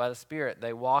walk by the Spirit.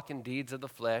 They walk in deeds of the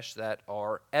flesh that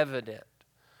are evident,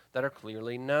 that are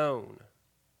clearly known.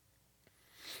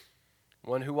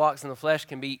 One who walks in the flesh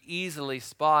can be easily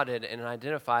spotted and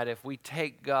identified if we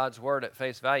take God's word at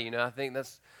face value. Now, I think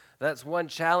that's one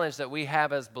challenge that we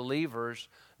have as believers,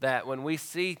 that when we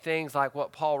see things like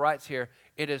what Paul writes here,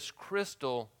 it is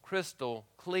crystal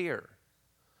clear.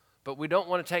 But we don't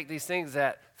want to take these things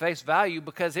at face value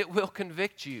because it will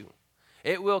convict you.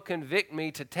 It will convict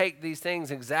me to take these things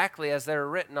exactly as they're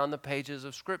written on the pages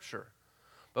of Scripture.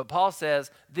 But Paul says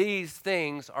these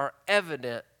things are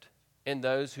evident in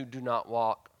those who do not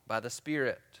walk by the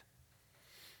Spirit.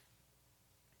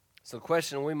 So the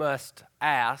question we must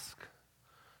ask,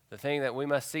 the thing that we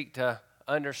must seek to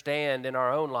understand in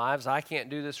our own lives, I can't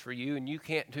do this for you and you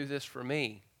can't do this for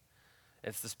me.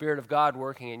 It's the Spirit of God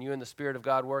working in you and the Spirit of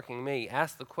God working in me.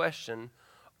 Ask the question,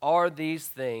 are these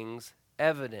things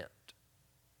evident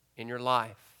in your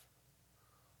life?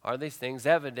 Are these things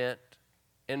evident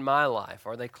in my life?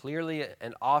 Are they clearly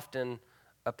and often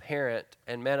apparent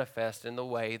and manifest in the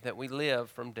way that we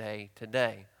live from day to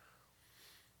day?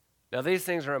 Now, these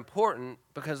things are important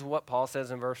because of what Paul says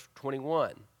in verse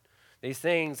 21. These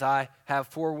things I have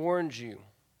forewarned you,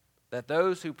 that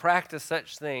those who practice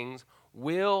such things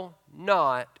will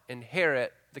not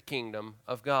inherit the kingdom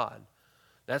of God.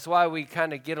 That's why we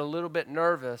kind of get a little bit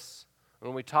nervous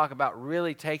when we talk about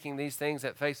really taking these things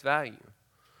at face value.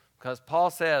 Because Paul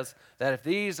says that if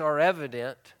these are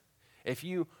evident, if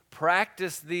you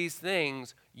practice these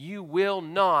things, you will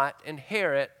not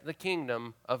inherit the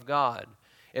kingdom of God.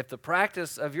 If the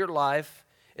practice of your life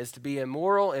is to be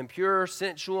immoral, impure,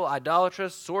 sensual,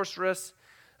 idolatrous, sorceress,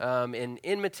 in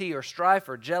enmity or strife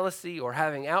or jealousy, or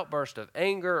having outbursts of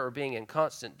anger, or being in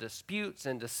constant disputes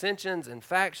and dissensions and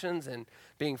factions, and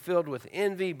being filled with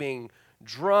envy, being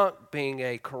drunk, being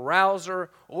a carouser,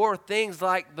 or things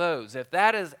like those, if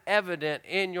that is evident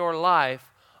in your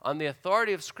life on the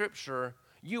authority of Scripture,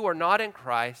 you are not in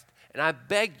Christ, and I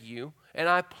beg you and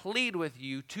I plead with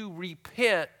you to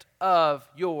repent of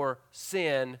your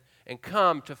sin and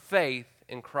come to faith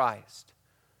in Christ.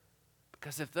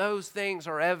 Because if those things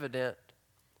are evident,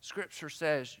 Scripture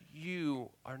says you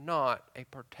are not a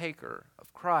partaker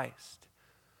of Christ.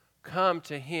 Come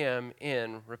to Him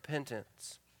in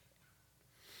repentance.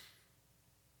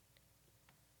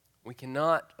 We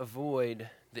cannot avoid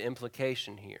the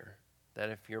implication here that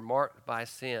if you're marked by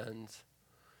sins,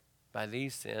 by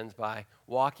these sins, by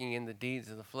walking in the deeds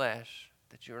of the flesh,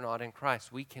 that you're not in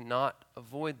Christ. We cannot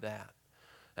avoid that.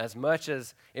 As much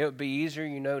as it would be easier,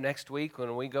 next week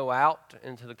when we go out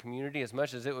into the community, as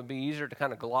much as it would be easier to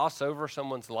kind of gloss over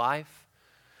someone's life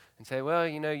and say, well,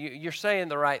 you're saying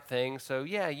the right thing, so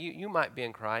yeah, you might be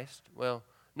in Christ. Well,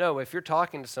 no, if you're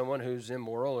talking to someone who's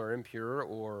immoral or impure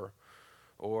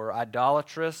or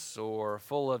idolatrous or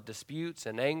full of disputes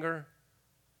and anger,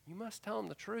 you must tell them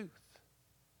the truth.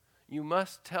 You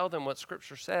must tell them what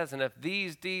Scripture says, and if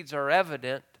these deeds are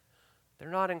evident, they're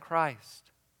not in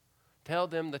Christ. Tell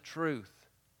them the truth.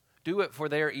 Do it for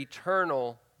their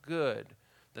eternal good,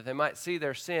 that they might see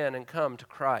their sin and come to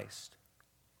Christ.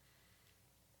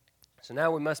 So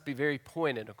now we must be very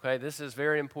pointed, okay? This is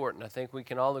very important. I think we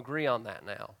can all agree on that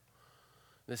now.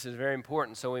 This is very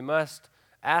important. So we must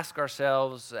ask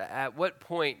ourselves, at what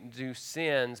point do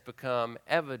sins become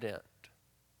evident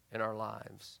in our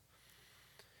lives?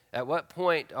 At what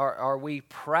point are we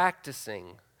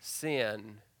practicing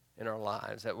sin in our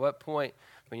lives? At what point,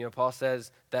 Paul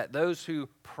says that those who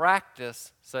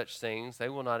practice such things, they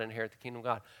will not inherit the kingdom of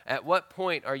God. At what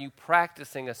point are you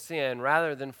practicing a sin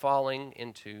rather than falling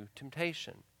into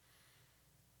temptation?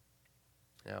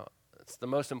 Now, it's the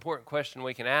most important question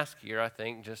we can ask here, I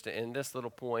think, just in this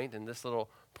little point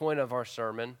of our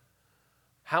sermon.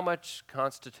 How much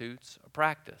constitutes a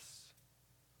practice?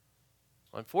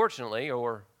 Unfortunately,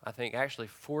 or I think actually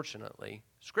fortunately,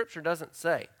 Scripture doesn't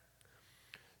say.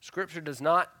 Scripture does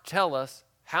not tell us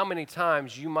how many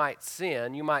times you might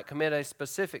sin. You might commit a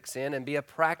specific sin and be a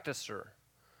practicer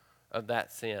of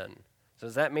that sin. So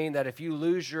does that mean that if you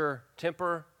lose your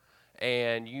temper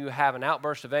and you have an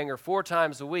outburst of anger 4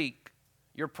 times a week,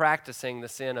 you're practicing the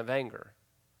sin of anger?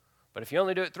 But if you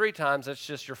only do it 3 times, that's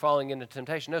just you're falling into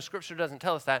temptation. No, Scripture doesn't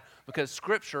tell us that, because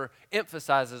Scripture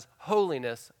emphasizes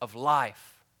holiness of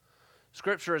life.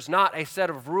 Scripture is not a set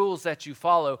of rules that you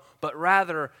follow, but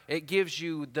rather it gives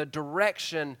you the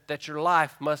direction that your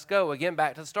life must go. Again,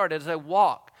 back to the start, it is a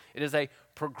walk. It is a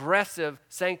progressive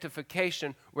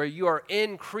sanctification where you are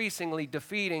increasingly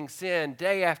defeating sin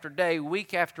day after day,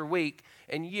 week after week,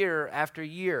 and year after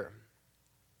year.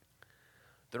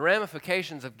 The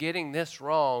ramifications of getting this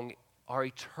wrong are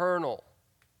eternal.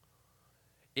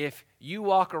 If you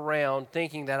walk around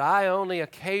thinking that I only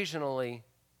occasionally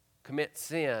commit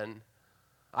sin,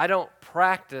 I don't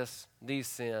practice these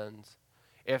sins,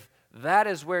 if that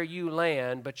is where you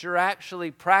land, but you're actually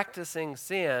practicing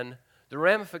sin, the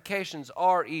ramifications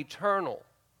are eternal.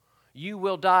 You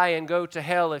will die and go to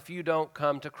hell if you don't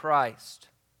come to Christ.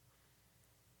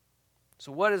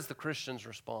 So what is the Christian's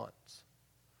response?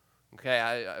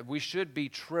 Okay, we should be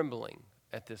trembling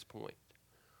at this point.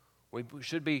 We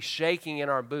should be shaking in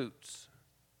our boots.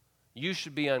 You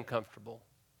should be uncomfortable.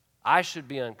 I should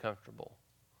be uncomfortable.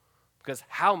 Because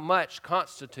how much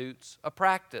constitutes a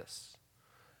practice?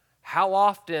 How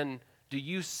often do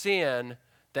you sin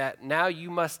that now you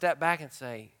must step back and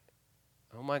say,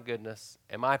 oh my goodness,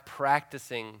 am I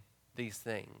practicing these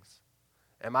things?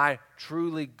 Am I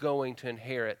truly going to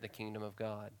inherit the kingdom of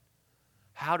God?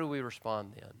 How do we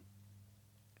respond then?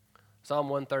 Psalm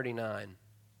 139,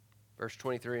 verse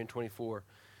 23 and 24.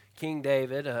 King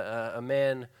David, a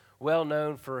man well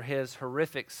known for his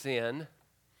horrific sin,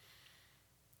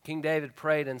 King David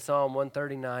prayed in Psalm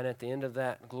 139 at the end of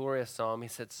that glorious psalm. He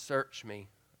said, search me,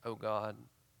 O God.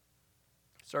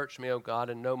 Search me, O God,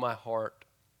 and know my heart,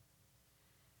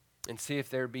 and see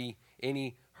if there be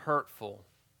any hurtful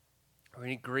or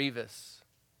any grievous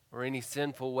or any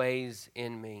sinful ways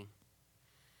in me.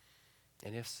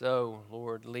 And if so,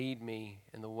 Lord, lead me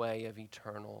in the way of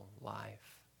eternal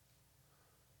life.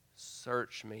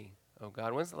 Search me, O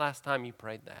God. When's the last time you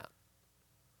prayed that?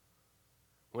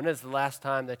 When is the last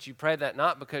time that you prayed that?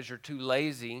 Not because you're too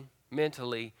lazy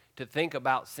mentally to think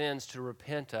about sins to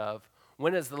repent of.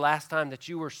 When is the last time that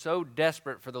you were so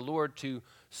desperate for the Lord to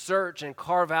search and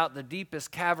carve out the deepest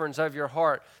caverns of your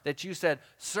heart that you said,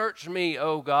 "Search me,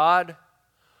 O God,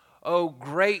 O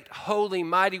great, holy,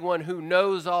 mighty one who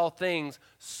knows all things,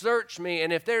 search me,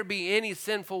 and if there be any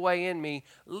sinful way in me,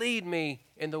 lead me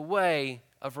in the way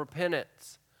of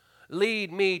repentance.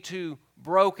 Lead me to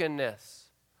brokenness.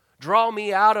 Draw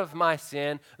me out of my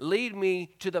sin. Lead me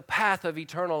to the path of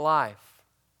eternal life."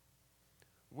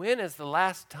 When is the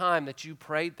last time that you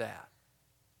prayed that?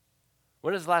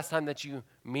 When is the last time that you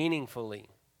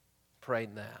meaningfully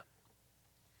prayed that?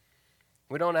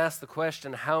 We don't ask the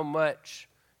question how much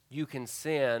you can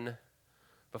sin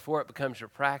before it becomes your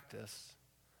practice.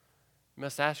 You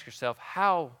must ask yourself,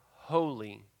 how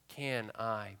holy can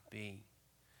I be?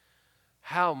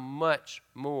 How much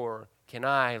more can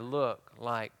I look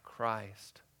like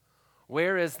Christ?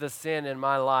 Where is the sin in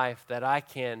my life that I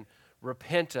can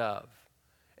repent of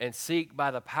and seek by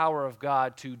the power of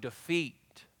God to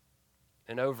defeat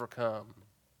and overcome?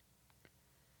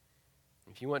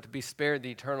 If you want to be spared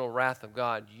the eternal wrath of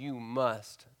God, you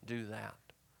must do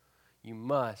that. You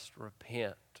must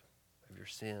repent of your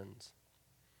sins.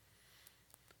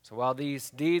 So while these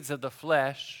deeds of the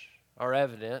flesh are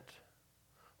evident,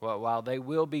 while they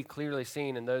will be clearly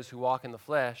seen in those who walk in the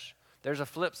flesh, there's a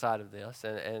flip side of this.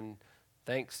 And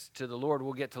thanks to the Lord,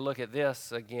 we'll get to look at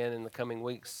this again in the coming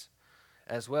weeks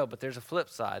as well. But there's a flip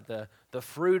side, the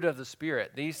fruit of the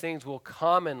Spirit. These things will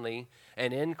commonly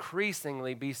and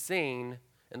increasingly be seen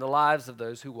in the lives of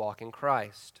those who walk in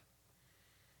Christ.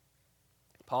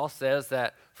 Paul says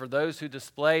that for those who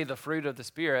display the fruit of the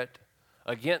Spirit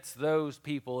against those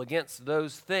people, against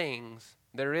those things,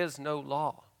 there is no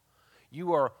law.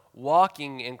 You are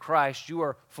walking in Christ. You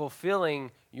are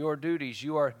fulfilling your duties.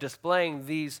 You are displaying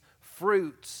these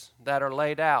fruits that are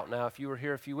laid out. Now, if you were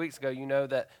here a few weeks ago, you know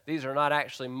that these are not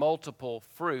actually multiple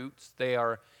fruits. They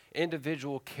are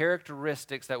individual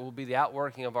characteristics that will be the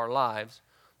outworking of our lives.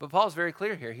 But Paul's very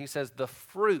clear here. He says the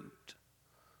fruit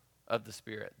of the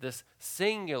Spirit, this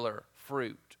singular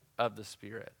fruit of the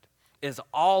Spirit, is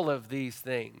all of these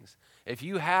things. If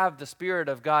you have the Spirit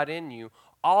of God in you,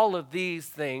 all of these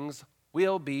things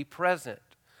will be present.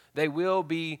 They will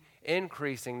be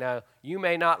increasing. Now, you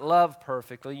may not love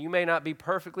perfectly. You may not be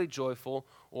perfectly joyful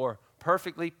or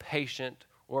perfectly patient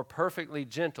or perfectly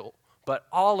gentle, but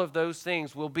all of those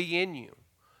things will be in you.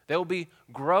 They'll be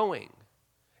growing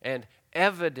and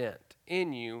evident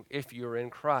in you if you're in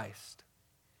Christ.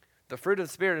 The fruit of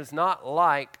the Spirit is not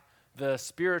like the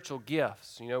spiritual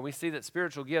gifts. You know, we see that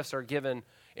spiritual gifts are given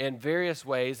in various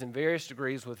ways, in various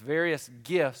degrees, with various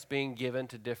gifts being given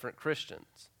to different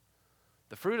Christians.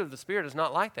 The fruit of the Spirit is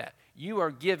not like that. You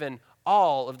are given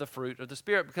all of the fruit of the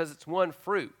Spirit because it's one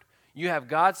fruit. You have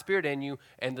God's Spirit in you,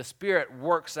 and the Spirit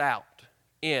works out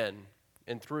in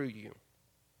and through you.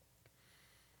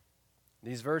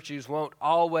 These virtues won't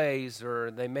always,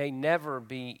 or they may never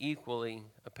be equally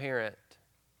apparent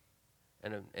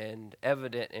and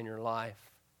evident in your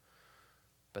life,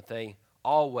 but they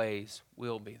always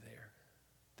will be there.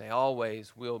 They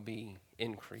always will be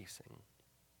increasing.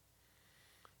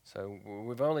 So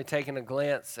we've only taken a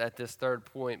glance at this third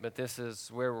point, but this is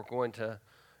where we're going to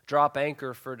drop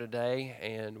anchor for today,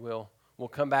 and we'll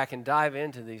come back and dive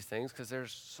into these things because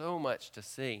there's so much to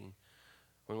see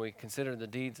when we consider the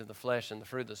deeds of the flesh and the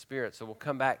fruit of the Spirit. So we'll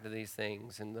come back to these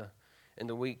things in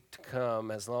the week to come,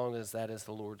 as long as that is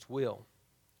the Lord's will.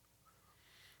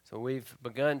 So we've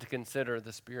begun to consider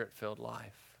the Spirit-filled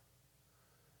life,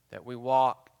 that we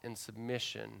walk in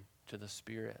submission to the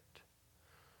Spirit.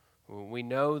 We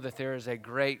know that there is a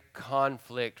great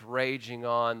conflict raging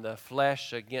on, the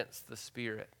flesh against the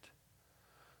Spirit.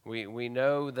 We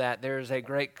know that there is a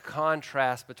great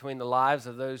contrast between the lives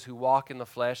of those who walk in the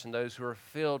flesh and those who are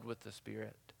filled with the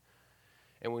Spirit.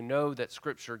 And we know that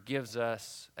Scripture gives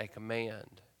us a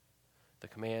command, the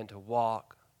command to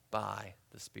walk by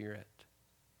the Spirit.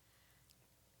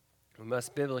 We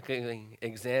must biblically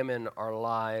examine our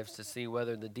lives to see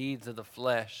whether the deeds of the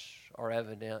flesh are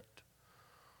evident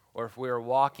or if we are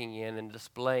walking in and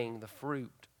displaying the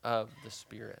fruit of the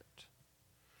Spirit.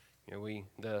 You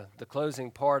know, the closing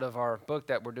part of our book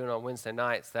that we're doing on Wednesday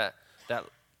nights, that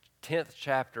 10th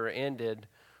chapter ended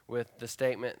with the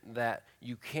statement that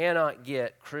you cannot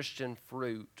get Christian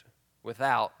fruit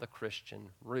without the Christian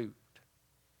root.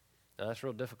 Now, that's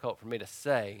real difficult for me to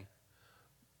say,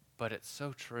 but it's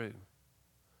so true.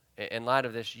 In light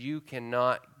of this, you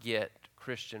cannot get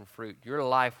Christian fruit. Your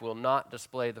life will not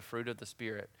display the fruit of the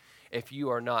Spirit if you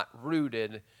are not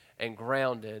rooted and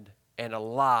grounded and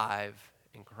alive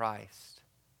in Christ.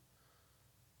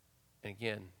 And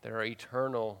again, there are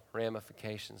eternal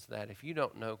ramifications to that. If you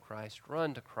don't know Christ,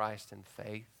 run to Christ in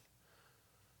faith.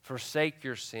 Forsake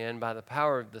your sin by the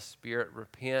power of the Spirit.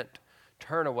 Repent,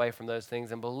 turn away from those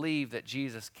things, and believe that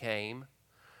Jesus came,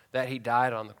 that he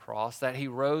died on the cross, that he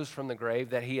rose from the grave,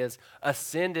 that he has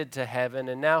ascended to heaven,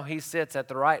 and now he sits at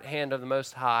the right hand of the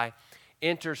Most High,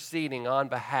 interceding on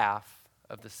behalf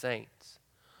of the saints.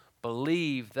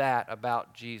 Believe that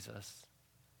about Jesus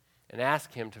and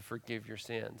ask him to forgive your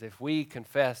sins. If we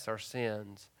confess our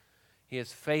sins, he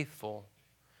is faithful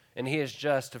and he is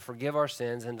just to forgive our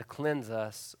sins and to cleanse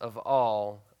us of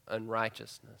all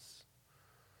unrighteousness.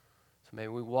 So may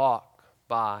we walk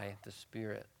by the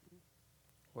Spirit.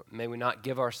 May we not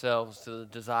give ourselves to the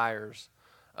desires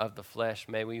of the flesh.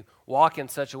 May we walk in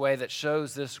such a way that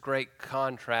shows this great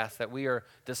contrast, that we are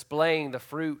displaying the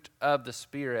fruit of the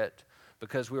Spirit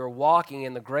because we are walking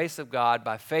in the grace of God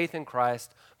by faith in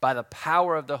Christ, by the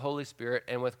power of the Holy Spirit,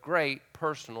 and with great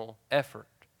personal effort.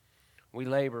 We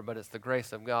labor, but it's the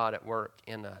grace of God at work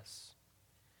in us.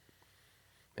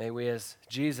 May we, as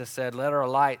Jesus said, let our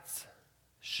lights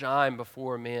shine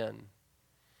before men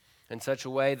in such a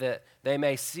way that they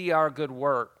may see our good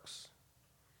works.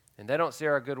 And they don't see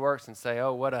our good works and say,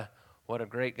 oh, what a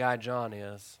great guy John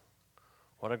is.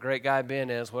 What a great guy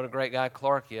Ben is. What a great guy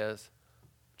Clark is.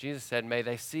 Jesus said, may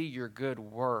they see your good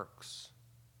works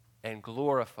and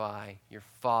glorify your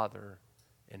Father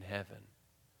in heaven.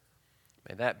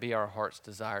 May that be our heart's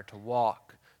desire, to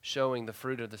walk showing the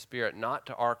fruit of the Spirit, not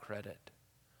to our credit,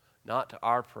 not to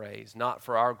our praise, not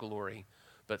for our glory,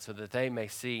 but so that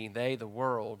they, the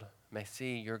world, may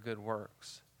see your good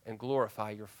works and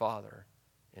glorify your Father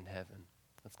in heaven.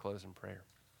 Let's close in prayer.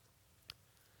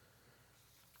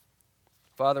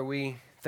 Father, we